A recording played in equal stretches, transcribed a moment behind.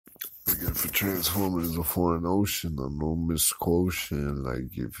transform it as a foreign ocean, a no misquotation. Like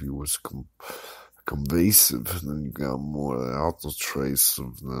if you was convasive, then you got more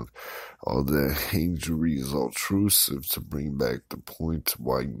autotracive, then all the injury is altrusive to bring back the point to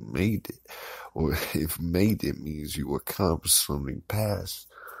why you made it. Or if made it means you accomplished something past.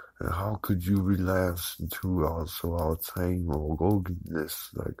 And how could you relapse into also Alzheimer or Goginess?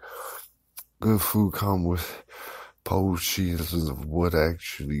 Like, good food come with poetry of what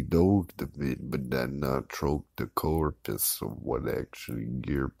actually dog the bit, but that not troke the corpus of what actually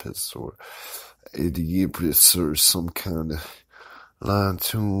gearpus or idiopus or some kind of line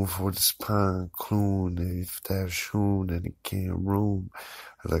tune for the spine clune. If that's shown and it can't room,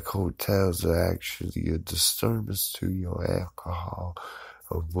 like hotels are actually a disturbance to your alcohol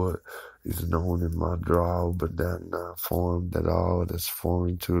of what is known in my draw, but that not formed at all. That's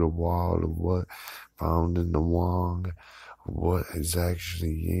foreign to the wall of what found in the wrong, what is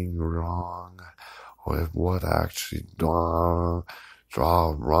actually yin wrong, or if what actually draw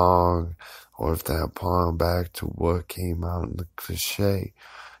wrong, or if that pawn back to what came out in the cliche.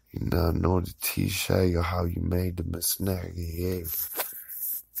 You not know the cliche or how you made the misnag.